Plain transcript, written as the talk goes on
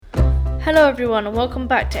Hello everyone and welcome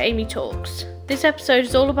back to Amy Talks. This episode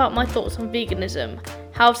is all about my thoughts on veganism,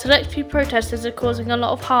 how select few protesters are causing a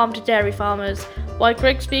lot of harm to dairy farmers, why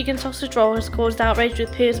Greg's vegan sausage roll has caused outrage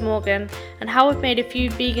with Piers Morgan, and how I've made a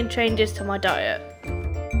few vegan changes to my diet.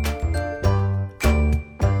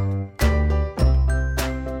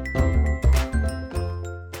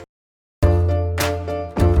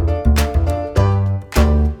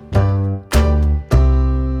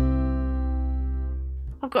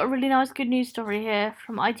 I've got a really nice good news story here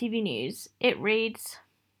from ITV News. It reads,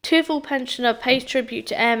 Tearful pensioner pays tribute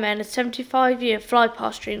to airmen as 75-year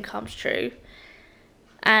fly-past dream comes true.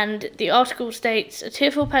 And the article states, a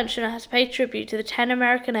tearful pensioner has paid tribute to the 10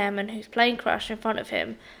 American airmen whose plane crashed in front of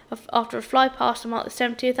him after a fly-past to mark the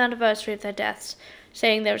 70th anniversary of their deaths,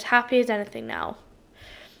 saying they're as happy as anything now.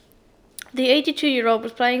 The 82-year-old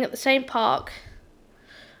was playing at the same park,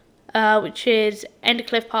 which is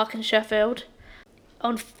Endicliffe Park in Sheffield,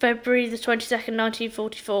 on February the 22nd,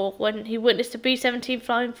 1944, when he witnessed a B-17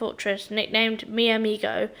 Flying Fortress, nicknamed Mi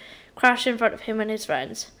Amigo, crash in front of him and his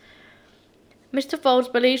friends. Mr. Folds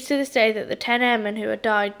believes to this day that the 10 airmen who had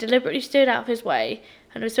died deliberately stood out of his way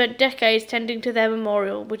and have spent decades tending to their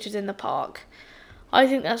memorial, which is in the park. I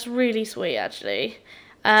think that's really sweet, actually.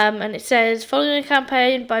 And it says, following a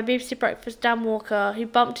campaign by BBC Breakfast Dan Walker, who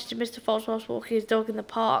bumped into Mr. Folds whilst walking his dog in the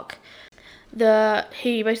park,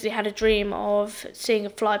 he basically had a dream of seeing a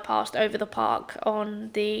fly past over the park on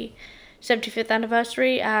the 75th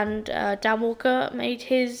anniversary, and Dan Walker made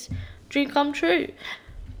his dream come true.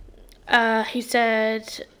 He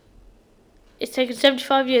said, it's taken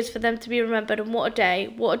 75 years for them to be remembered, and what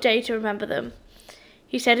a day to remember them.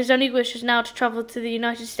 He said his only wish is now to travel to the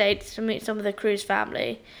United States to meet some of the crew's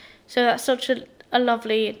family. So that's such a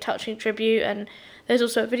lovely and touching tribute, and there's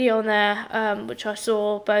also a video on there which I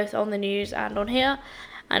saw both on the news and on here,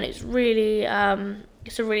 and it's really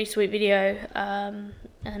it's a really sweet video,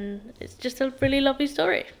 and it's just a really lovely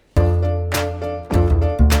story.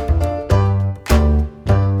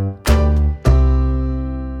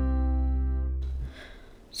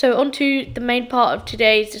 So on to the main part of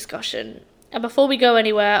today's discussion. And before we go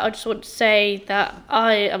anywhere, I just want to say that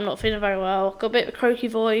I am not feeling very well. I've got a bit of a croaky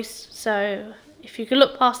voice, so if you can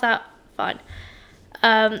look past that, fine.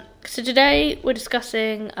 So today we're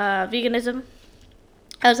discussing veganism,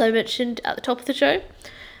 as I mentioned at the top of the show.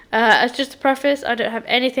 As just a preface, I don't have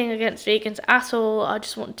anything against vegans at all. I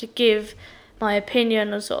just want to give my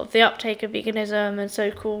opinion on sort of the uptake of veganism and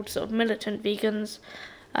so-called sort of militant vegans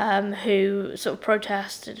who sort of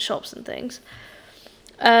protest in shops and things.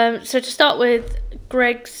 So to start with,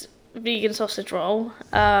 Greg's vegan sausage roll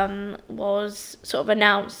was sort of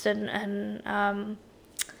announced and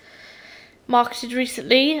marketed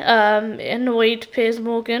recently. It annoyed Piers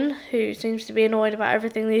Morgan, who seems to be annoyed about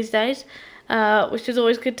everything these days, which is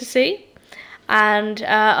always good to see. And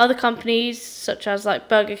other companies, such as like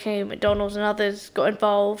Burger King, McDonald's and others, got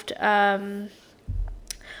involved, not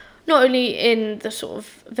only in the sort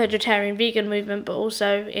of vegetarian vegan movement, but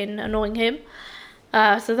also in annoying him.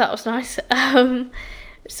 So that was nice.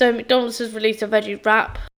 So McDonald's has released a veggie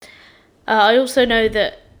wrap. I also know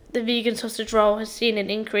that the vegan sausage roll has seen an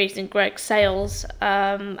increase in Greg's sales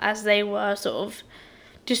as they were sort of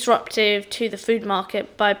disruptive to the food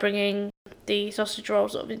market by bringing the sausage roll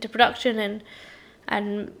sort of into production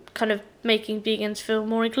and kind of making vegans feel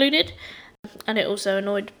more included. And it also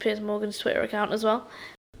annoyed Piers Morgan's Twitter account as well.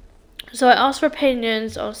 So I asked for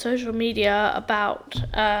opinions on social media about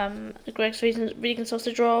Greg's vegan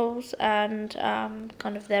sausage rolls and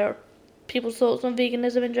kind of their people's thoughts on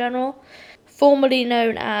veganism in general. Formerly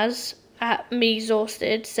known as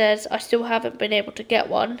 @meexhausted says, I still haven't been able to get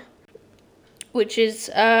one, which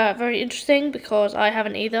is very interesting because I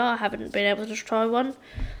haven't either. I haven't been able to try one.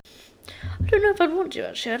 I don't know if I'd want to,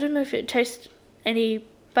 actually. I don't know if it tastes any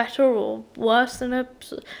better or worse than I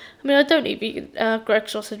mean, I don't eat vegan Greg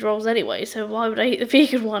sausage rolls anyway, so why would I eat the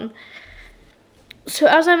vegan one? So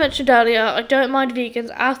as I mentioned earlier, I don't mind vegans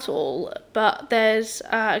at all, but there's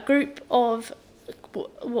a group of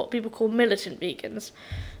what people call militant vegans.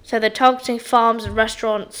 So they're targeting farms and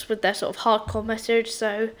restaurants with their sort of hardcore message.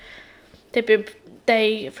 So for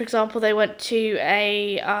example, they went to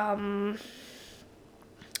a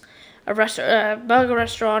burger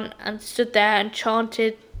restaurant and stood there and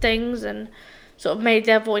chanted things and sort of made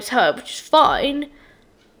their voice heard, which is fine,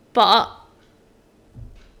 but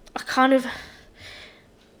I kind of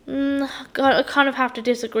have to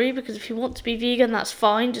disagree, because if you want to be vegan, that's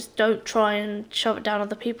fine, just don't try and shove it down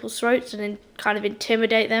other people's throats and then kind of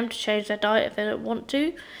intimidate them to change their diet if they don't want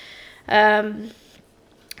to.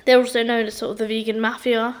 They're also known as sort of the vegan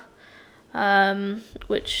mafia,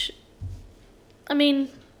 which, I mean,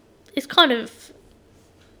 it's kind of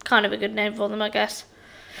a good name for them, I guess.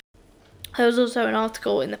 There was also an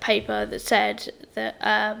article in the paper that said that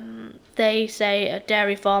they say a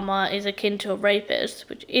dairy farmer is akin to a rapist,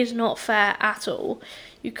 which is not fair at all.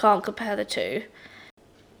 You can't compare the two.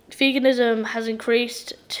 Veganism has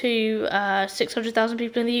increased to 600,000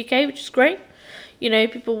 people in the UK, which is great. You know,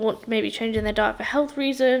 people want maybe changing their diet for health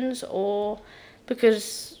reasons, or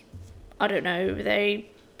because, I don't know,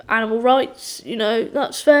 animal rights, you know,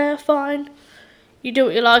 that's fair, fine. You do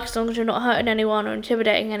what you like as long as you're not hurting anyone or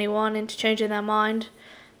intimidating anyone into changing their mind.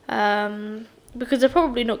 Because they're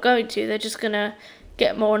probably not going to. They're just going to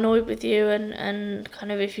get more annoyed with you and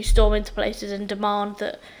kind of if you storm into places and demand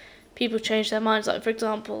that people change their minds. Like, for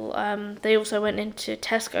example, they also went into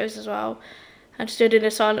Tesco's as well and stood in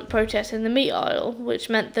a silent protest in the meat aisle, which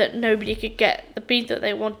meant that nobody could get the beef that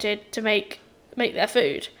they wanted to make their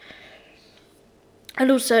food.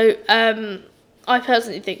 And also, I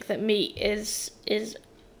personally think that meat is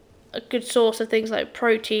a good source of things like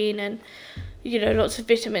protein and, you know, lots of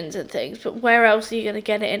vitamins and things. But where else are you going to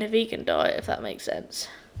get it in a vegan diet, if that makes sense?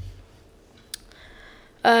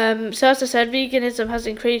 So as I said, veganism has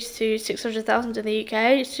increased to 600,000 in the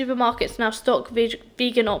UK. Supermarkets now stock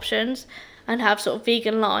vegan options and have sort of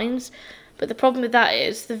vegan lines. But the problem with that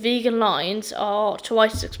is the vegan lines are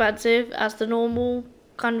twice as expensive as the normal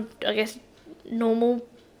kind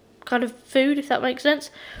of food, if that makes sense.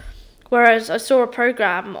 Whereas I saw a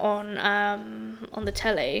programme on the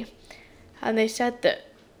telly, and they said that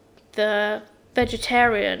the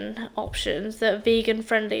vegetarian options that are vegan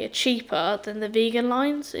friendly are cheaper than the vegan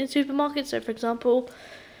lines in supermarkets. So, for example,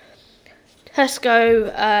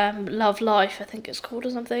 Tesco Love Life, I think it's called,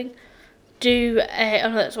 or something,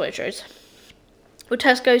 that's Waitrose. Well,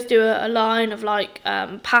 Tesco's do a line of like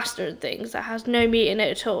pasta and things that has no meat in it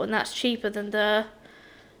at all, and that's cheaper than the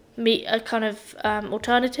meat, a kind of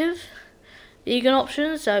alternative vegan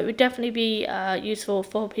option. So it would definitely be useful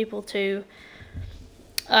for people to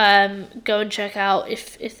go and check out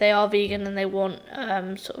if they are vegan and they want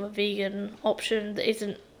sort of a vegan option that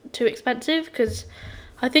isn't too expensive, because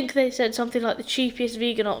I think they said something like the cheapest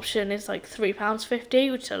vegan option is like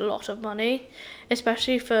 £3.50, which is a lot of money,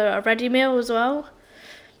 especially for a ready meal as well.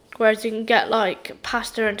 Whereas you can get like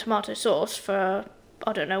pasta and tomato sauce for,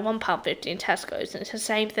 I don't know, £1.50 in Tesco's, and it's the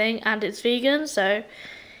same thing and it's vegan. So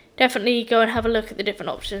definitely go and have a look at the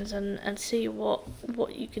different options and see what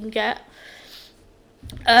you can get.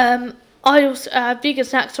 I also vegan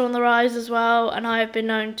snacks are on the rise as well, and I have been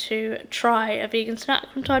known to try a vegan snack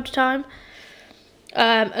from time to time.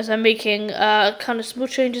 As I'm making kind of small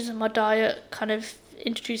changes in my diet, kind of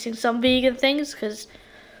introducing some vegan things, because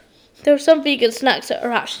there are some vegan snacks that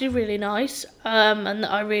are actually really nice, and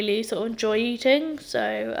that I really sort of enjoy eating.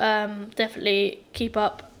 So definitely keep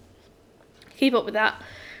up with that.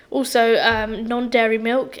 Also, non-dairy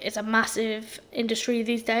milk is a massive industry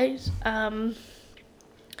these days.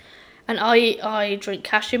 And I drink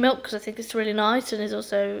cashew milk because I think it's really nice, and is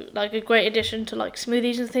also like a great addition to like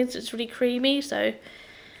smoothies and things. It's really creamy. So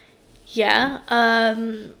yeah,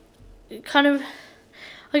 kind of,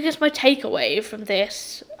 I guess my takeaway from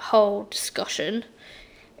this whole discussion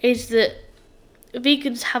is that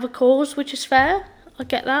vegans have a cause, which is fair. I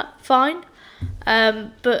get that, fine.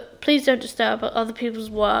 But please don't disturb other people's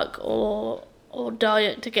work or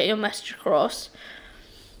diet to get your message across.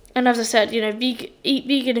 And as I said, you know, eat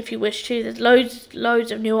vegan if you wish to. There's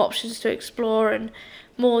loads of new options to explore, and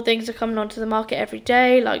more things are coming onto the market every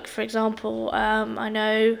day. Like, for example, I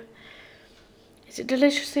know, is it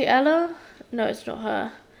Deliciously Ella? No, it's not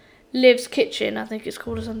her. Liv's Kitchen, I think it's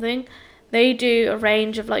called, or something. They do a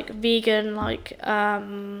range of like vegan, like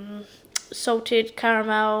salted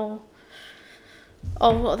caramel.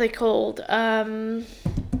 Oh, what are they called?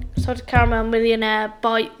 Salted caramel millionaire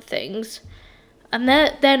bite things. And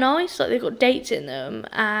they're nice, like they've got dates in them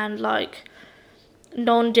and like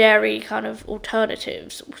non-dairy kind of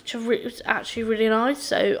alternatives, which are actually really nice.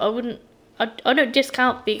 So I don't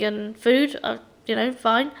discount vegan food, you know,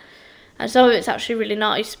 fine. And some of it's actually really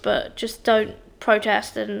nice, but just don't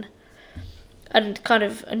protest and kind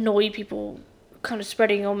of annoy people, kind of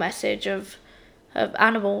spreading your message of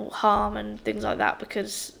animal harm and things like that,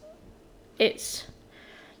 because it's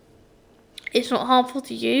not harmful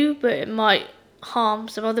to you, but it might harm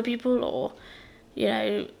some other people, or, you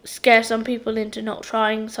know, scare some people into not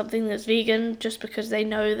trying something that's vegan just because they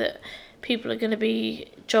know that people are going to be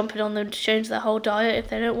jumping on them to change their whole diet if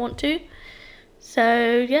they don't want to.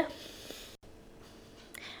 So yeah,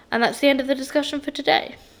 and that's the end of the discussion for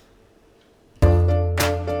today.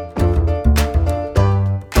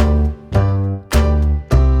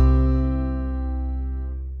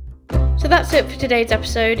 So that's it for today's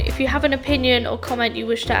episode. If you have an opinion or comment you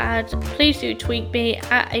wish to add, please do tweet me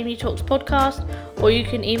at Amy Talks Podcast, or you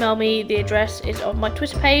can email me. The address is on my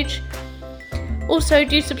Twitter page. Also,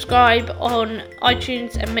 do subscribe on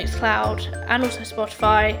iTunes and Mixcloud and also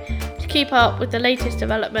Spotify to keep up with the latest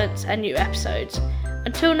developments and new episodes.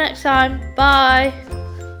 Until next time, bye!